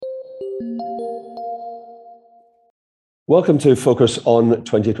Welcome to Focus on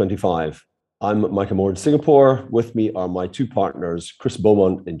 2025. I'm Micah Moore in Singapore. With me are my two partners, Chris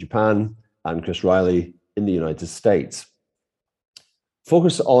Beaumont in Japan and Chris Riley in the United States.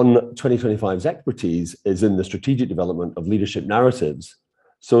 Focus on 2025's expertise is in the strategic development of leadership narratives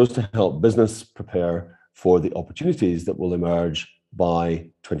so as to help business prepare for the opportunities that will emerge by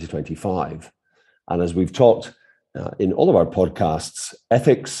 2025. And as we've talked in all of our podcasts,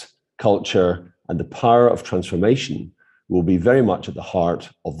 ethics, culture, and the power of transformation will be very much at the heart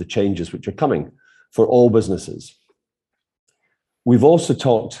of the changes which are coming for all businesses. We've also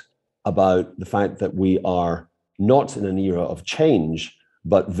talked about the fact that we are not in an era of change,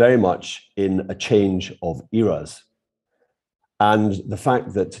 but very much in a change of eras. And the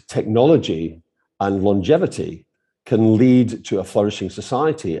fact that technology and longevity can lead to a flourishing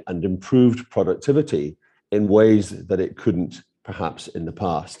society and improved productivity in ways that it couldn't perhaps in the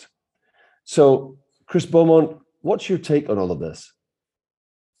past. So, Chris Beaumont, what's your take on all of this?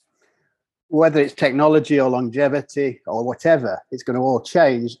 Whether it's technology or longevity or whatever, it's going to all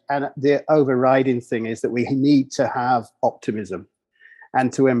change. And the overriding thing is that we need to have optimism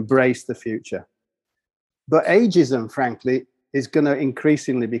and to embrace the future. But ageism, frankly, is going to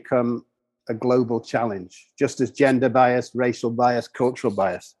increasingly become a global challenge, just as gender bias, racial bias, cultural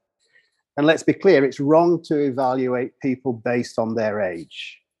bias. And let's be clear, it's wrong to evaluate people based on their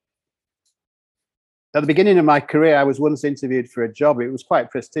age. At the beginning of my career, I was once interviewed for a job. It was quite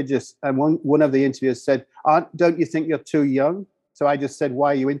prestigious. And one of the interviewers said, don't you think you're too young? So I just said,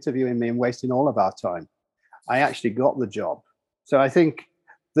 why are you interviewing me and wasting all of our time? I actually got the job. So I think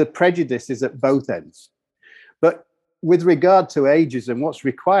the prejudice is at both ends. But with regard to ageism, what's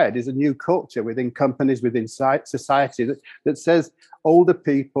required is a new culture within companies, within society that says older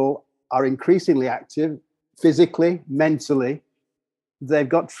people are increasingly active physically, mentally. They've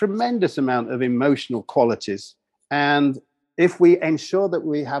got tremendous amount of emotional qualities. And if we ensure that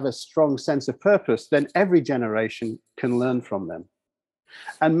we have a strong sense of purpose, then every generation can learn from them.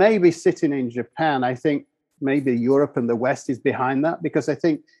 And maybe sitting in Japan, I think maybe Europe and the West is behind that, because I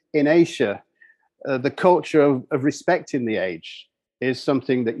think in Asia, the culture of respecting the age is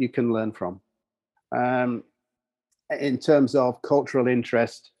something that you can learn from in terms of cultural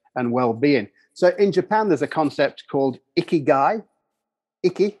interest and well-being. So in Japan, there's a concept called ikigai.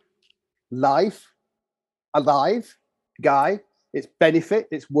 Iki, life, alive, guy, it's benefit,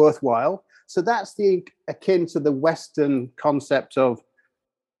 it's worthwhile. So that's akin to the Western concept of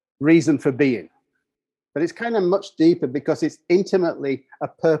reason for being. But it's kind of much deeper because it's intimately a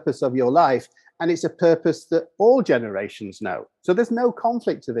purpose of your life, and it's a purpose that all generations know. So there's no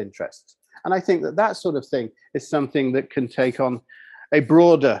conflict of interest. And I think that sort of thing is something that can take on a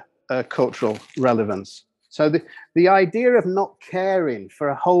broader cultural relevance. So the idea of not caring for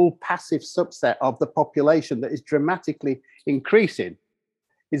a whole passive subset of the population that is dramatically increasing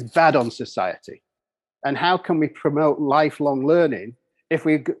is bad on society. And how can we promote lifelong learning if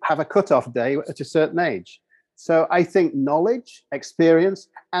we have a cutoff day at a certain age? So I think knowledge, experience,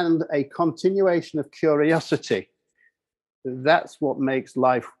 and a continuation of curiosity, that's what makes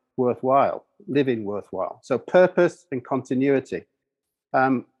life worthwhile, living worthwhile. So purpose and continuity.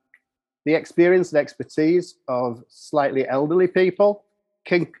 The experience and expertise of slightly elderly people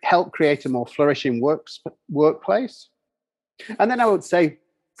can help create a more flourishing workplace. And then I would say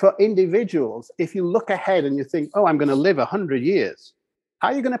for individuals, if you look ahead and you think, oh, I'm going to live 100 years, how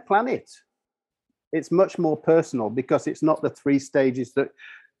are you going to plan it? It's much more personal because it's not the 3 stages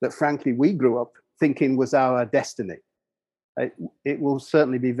that frankly, we grew up thinking was our destiny. It will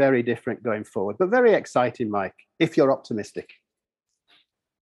certainly be very different going forward, but very exciting, Mike, if you're optimistic.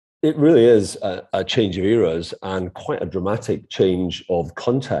 It really is a change of eras and quite a dramatic change of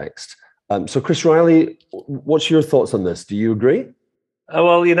context. So Chris Riley, what's your thoughts on this? Do you agree?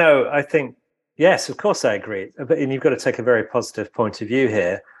 Well, I think, yes, of course I agree. And you've got to take a very positive point of view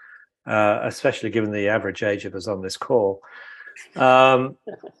here, especially given the average age of us on this call.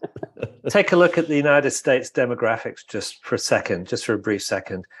 Take a look at the United States demographics just for a brief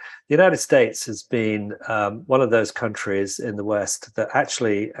second. The United States has been one of those countries in the West that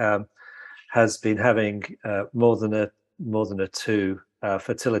actually has been having more than a 2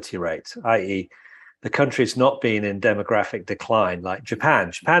 fertility rate, i.e. the country's not been in demographic decline like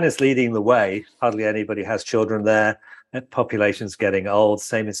Japan. Japan is leading the way. Hardly anybody has children there. Population's getting old.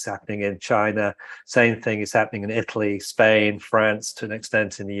 Same is happening in China. Same thing is happening in Italy, Spain, France, to an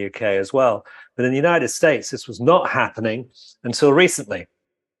extent in the UK as well. But in the United States, this was not happening until recently.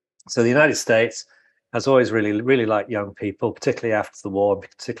 So the United States has always really, really liked young people, particularly after the war,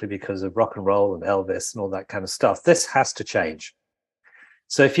 particularly because of rock and roll and Elvis and all that kind of stuff. This has to change.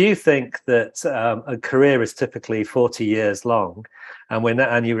 So if you think that a career is typically 40 years long,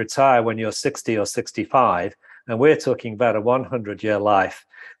 and you retire when you're 60 or 65, and we're talking about a 100-year life,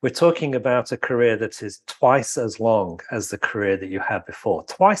 we're talking about a career that is twice as long as the career that you had before.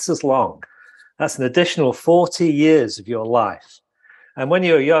 Twice as long. That's an additional 40 years of your life. And when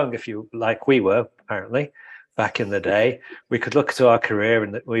you're young, if you, like we were apparently back in the day, we could look at our career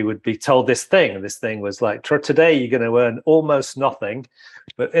and we would be told this thing. And this thing was like, today you're going to earn almost nothing,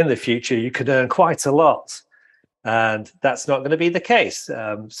 but in the future you could earn quite a lot. And that's not going to be the case.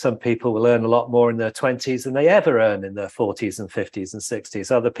 Some people will earn a lot more in their 20s than they ever earn in their 40s and 50s and 60s.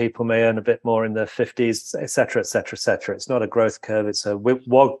 Other people may earn a bit more in their 50s, et cetera, et cetera, et cetera. It's not a growth curve. It's a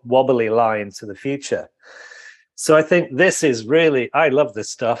wobbly line to the future. So I think this is really, I love this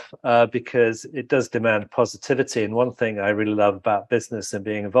stuff because it does demand positivity. And one thing I really love about business and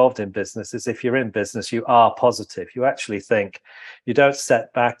being involved in business is if you're in business, you are positive. You actually think, you don't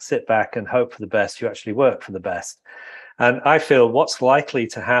sit back and hope for the best. You actually work for the best. And I feel what's likely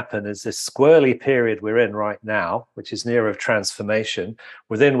to happen is this squirrely period we're in right now, which is near of transformation,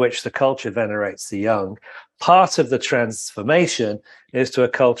 within which the culture venerates the young. Part of the transformation is to a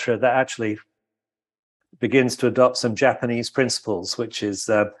culture that actually begins to adopt some Japanese principles, which is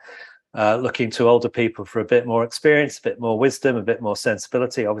looking to older people for a bit more experience, a bit more wisdom, a bit more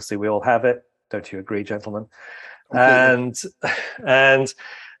sensibility. Obviously, we all have it. Don't you agree, gentlemen? And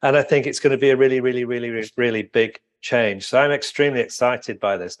I think it's going to be a really, really, really, really big change. So I'm extremely excited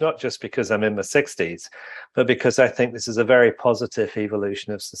by this, not just because I'm in my 60s, but because I think this is a very positive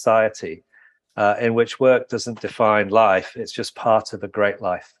evolution of society in which work doesn't define life. It's just part of a great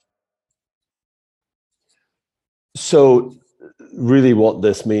life. So really what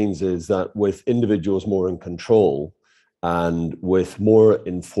this means is that with individuals more in control and with more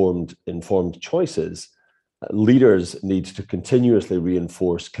informed choices, leaders need to continuously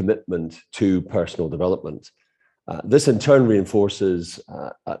reinforce commitment to personal development. This in turn reinforces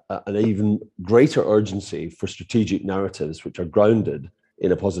an even greater urgency for strategic narratives which are grounded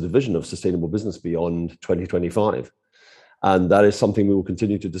in a positive vision of sustainable business beyond 2025. And that is something we will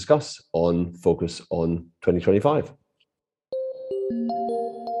continue to discuss on Focus on 2025.